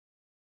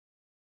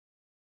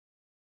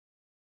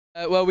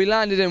Well, we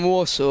landed in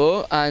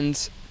Warsaw,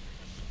 and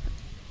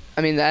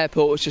I mean the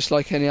airport was just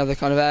like any other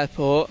kind of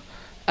airport.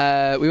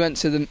 We went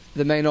to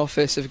the main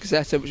office of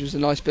Gazeta, which was a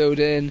nice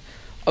building.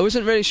 I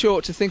wasn't really sure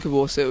what to think of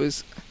Warsaw.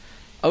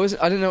 I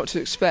didn't know what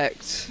to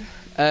expect,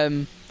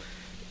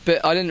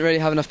 but I didn't really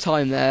have enough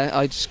time there.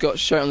 I just got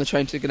straight on the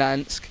train to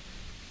Gdansk,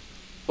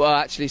 well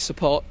actually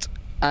Sopot,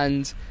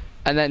 and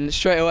then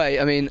straight away.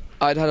 I mean,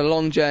 I'd had a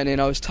long journey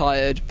and I was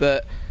tired,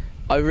 but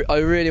I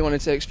really wanted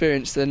to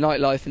experience the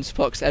nightlife in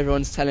Sopot because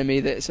everyone's telling me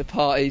that it's a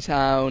party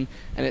town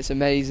and it's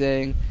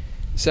amazing.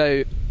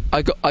 So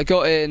I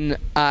got in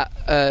at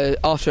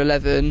after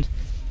 11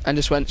 and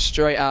just went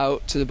straight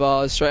out to the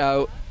bars, straight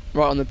out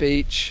right on the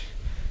beach,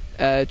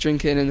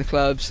 drinking in the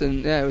clubs,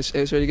 and yeah, it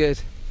was really good.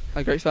 I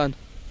had great fun.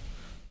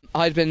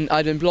 I'd been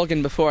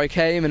blogging before I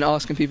came and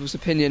asking people's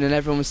opinion, and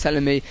everyone was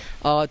telling me,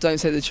 "Oh, don't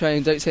take the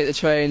train, don't take the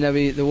train. There'll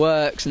be the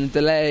works and the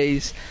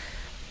delays."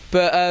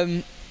 But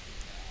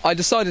I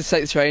decided to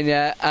take the train,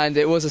 yeah, and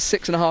it was a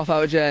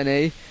 6.5-hour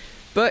journey,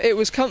 but it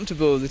was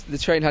comfortable. The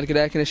train had good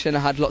air conditioning,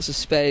 I had lots of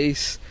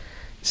space.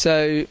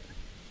 So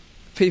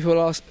people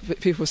were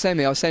saying to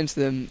me, I was saying to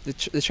them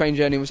the train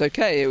journey was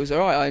okay, it was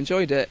alright, I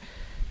enjoyed it.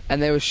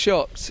 And they were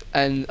shocked,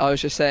 and I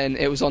was just saying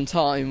it was on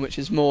time, which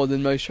is more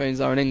than most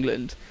trains are in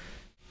England.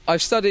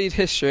 I've studied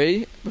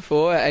history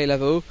before at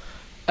A-level,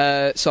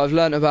 so I've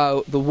learnt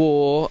about the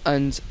war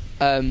and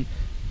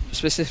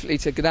specifically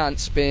to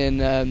Gdansk being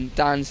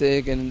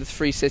Danzig and the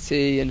Free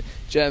City and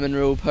German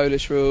rule,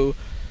 Polish rule.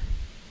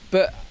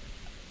 But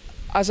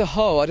as a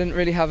whole, I didn't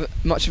really have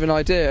much of an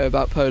idea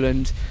about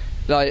Poland.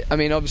 Like, I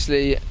mean,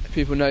 obviously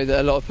people know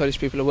that a lot of Polish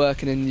people are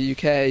working in the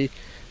UK,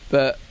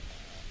 but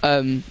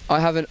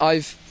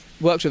I've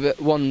worked with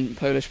one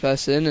Polish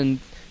person and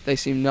they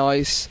seem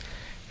nice.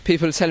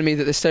 People are telling me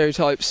that the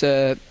stereotypes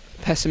are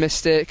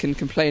pessimistic and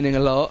complaining a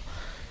lot.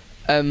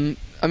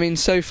 I mean,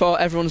 so far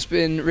everyone's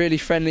been really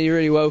friendly,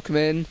 really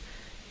welcoming,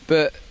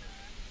 but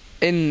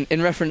in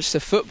reference to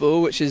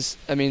football, which is,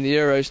 I mean, the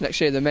Euros next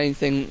year, the main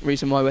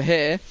reason why we're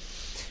here,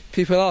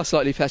 people are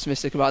slightly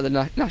pessimistic about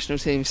the national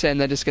team, saying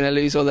they're just going to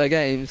lose all their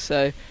games.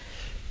 So,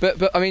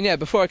 but I mean, yeah,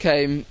 before I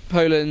came,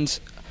 Poland,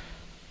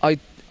 I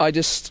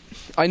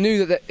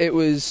knew that it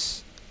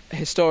was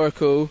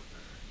historical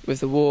with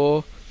the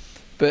war,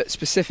 but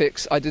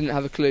specifics I didn't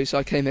have a clue, so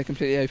I came here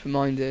completely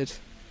open-minded.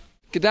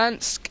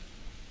 Gdansk,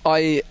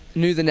 I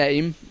knew the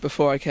name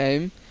before I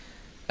came.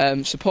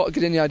 SOPOT and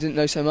GDYNIA I didn't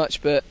know so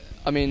much, but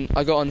I mean,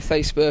 I got on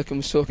Facebook and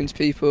was talking to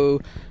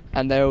people,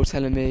 and they're all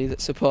telling me that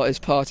Sopot is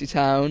party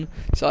town.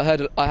 So I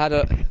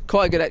had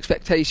quite a good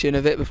expectation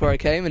of it before I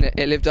came, and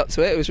it lived up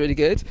to it. It was really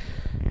good.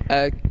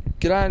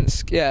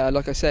 Gdansk, yeah,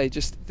 like I say,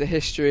 just the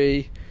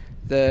history,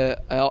 the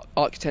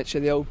architecture,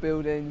 the old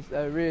buildings,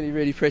 they're really,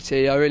 really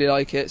pretty. I really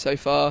like it so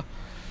far.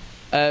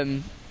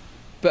 But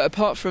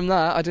apart from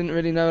that, I didn't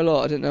really know a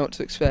lot. I didn't know what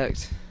to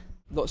expect.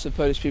 Lots of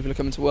Polish people are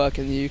coming to work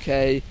in the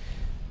UK,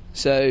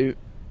 so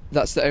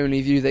that's the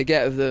only view they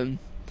get of them.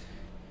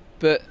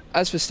 But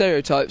as for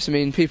stereotypes, I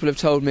mean, people have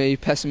told me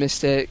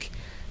pessimistic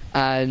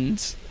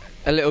and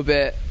a little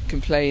bit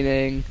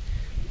complaining.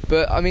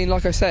 But I mean,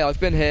 like I say, I've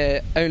been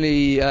here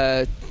only 2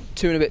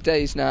 and a bit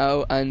days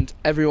now, and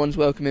everyone's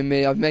welcoming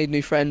me. I've made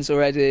new friends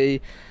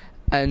already,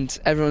 and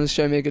everyone's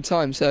showing me a good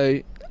time. So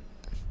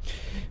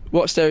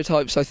what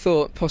stereotypes I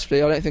thought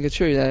possibly, I don't think are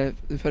true.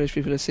 The Polish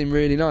people seem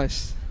really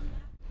nice.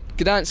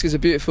 Gdansk is a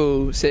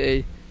beautiful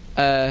city.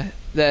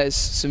 There's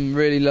some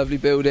really lovely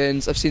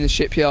buildings. I've seen the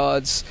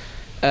shipyards.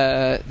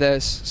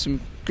 There's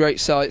some great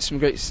sights, some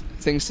great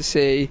things to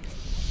see.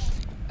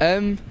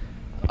 I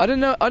don't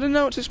know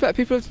what to expect.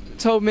 People have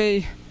told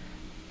me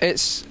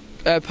it's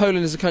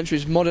Poland as a country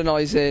is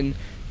modernising,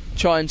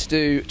 trying to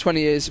do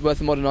 20 years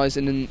worth of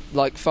modernising in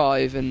like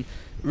 5, and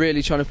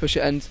really trying to push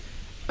it. And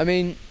I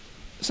mean,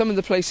 some of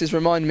the places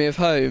remind me of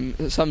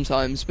home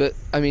sometimes, but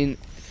I mean,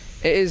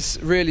 it is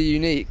really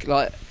unique.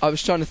 Like, I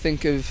was trying to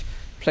think of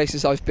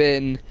places I've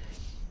been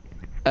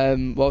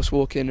whilst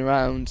walking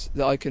around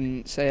that I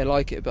can say I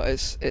like it, but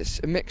it's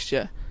a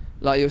mixture.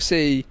 Like, you'll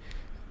see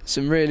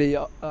some really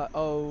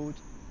old,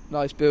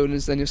 nice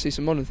buildings, then you'll see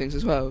some modern things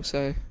as well.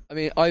 So, I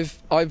mean,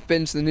 I've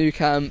been to the Nou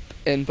Camp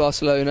in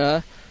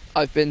Barcelona.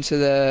 I've been to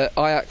the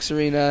Ajax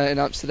Arena in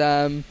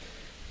Amsterdam.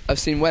 I've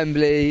seen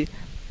Wembley.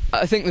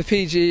 I think the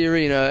PG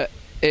Arena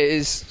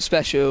is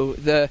special.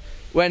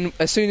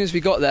 As soon as we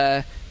got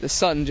there, the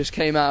sun just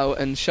came out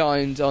and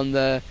shined on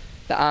the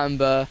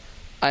amber,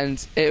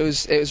 and it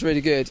was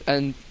really good.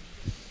 And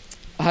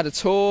I had a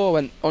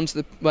tour, not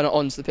onto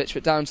the pitch,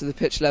 but down to the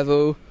pitch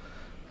level,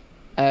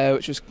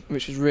 which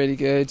was really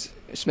good.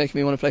 It's making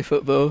me want to play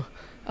football.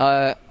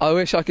 I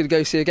wish I could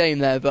go see a game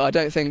there, but I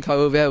don't think I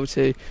will be able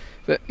to.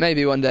 But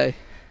maybe one day.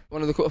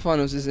 One of the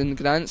quarterfinals is in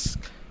Gdansk.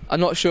 I'm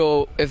not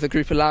sure if the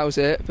group allows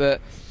it, but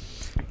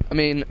I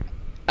mean,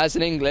 as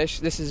in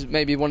English, this is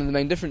maybe one of the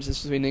main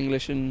differences between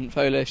English and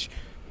Polish.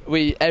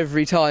 We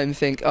every time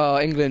think, oh,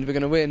 England, we're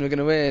going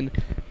to win.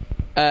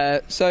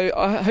 So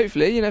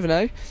hopefully, you never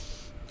know.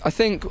 I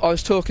think I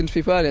was talking to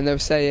people earlier and they were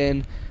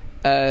saying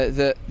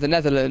that the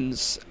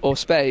Netherlands or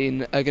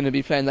Spain are going to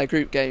be playing their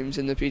group games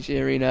in the PG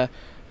Arena,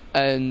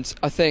 and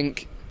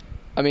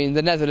I mean,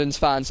 the Netherlands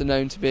fans are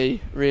known to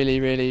be really,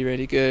 really,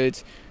 really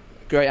good,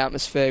 great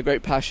atmosphere,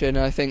 great passion,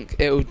 and I think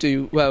it will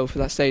do well for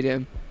that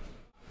stadium.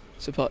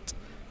 Sopot.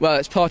 Well,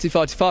 it's party,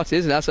 isn't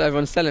it? That's what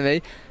everyone's telling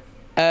me.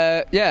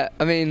 Yeah,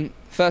 I mean,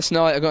 first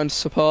night I got into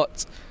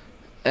Sopot,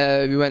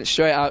 we went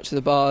straight out to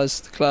the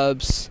bars, the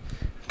clubs,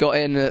 got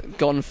in at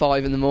gone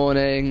 5 in the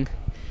morning.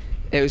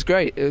 It was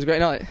great. It was a great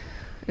night.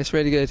 It's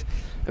really good.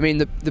 I mean,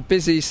 the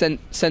busy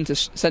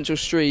central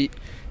street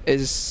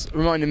is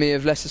reminding me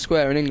of Leicester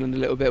Square in England a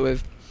little bit,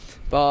 with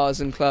bars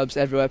and clubs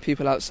everywhere,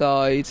 people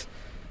outside.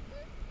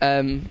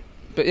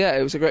 But yeah,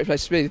 it was a great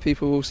place to be. The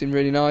people all seemed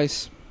really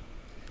nice.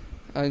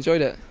 I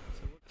enjoyed it.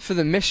 For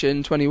the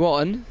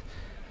MISJA21,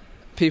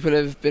 people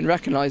have been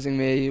recognising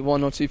me,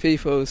 1 or 2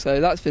 people,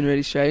 so that's been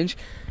really strange.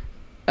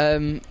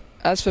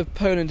 As for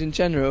Poland in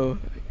general,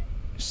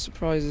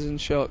 surprises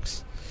and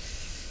shocks.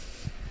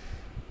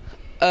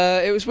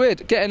 It was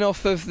weird getting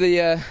off of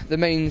the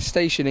main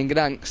station in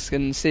Gdansk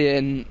and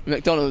seeing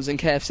McDonald's and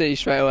KFC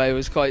straight away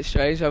was quite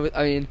strange. I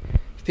mean,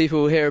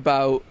 people hear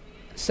about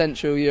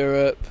Central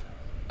Europe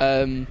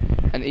and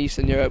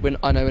Eastern Europe.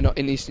 I know we're not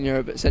in Eastern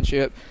Europe, but Central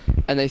Europe,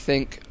 and they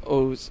think,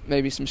 oh,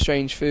 maybe some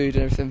strange food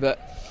and everything. But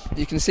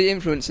you can see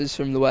influences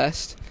from the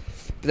West,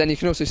 but then you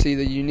can also see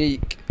the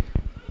unique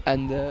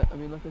and I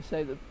mean, like I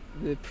say,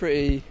 the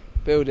pretty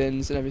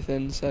buildings and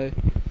everything. So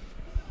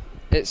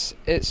it's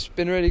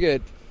been really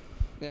good.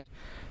 Yeah.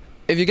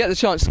 If you get the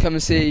chance to come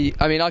and see,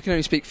 I mean, I can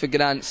only speak for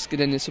Gdansk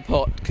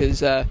Sopot because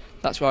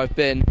that's where I've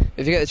been.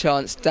 If you get the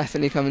chance,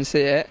 definitely come and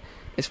see it.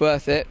 It's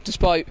worth it.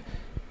 Despite,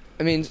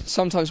 I mean,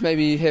 sometimes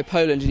maybe you hear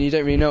Poland and you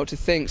don't really know what to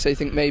think, so you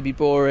think maybe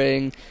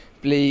boring,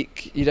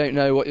 bleak, you don't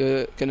know what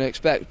you're going to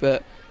expect,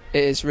 but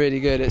it is really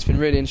good. It's been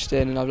really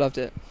interesting and I've loved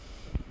it.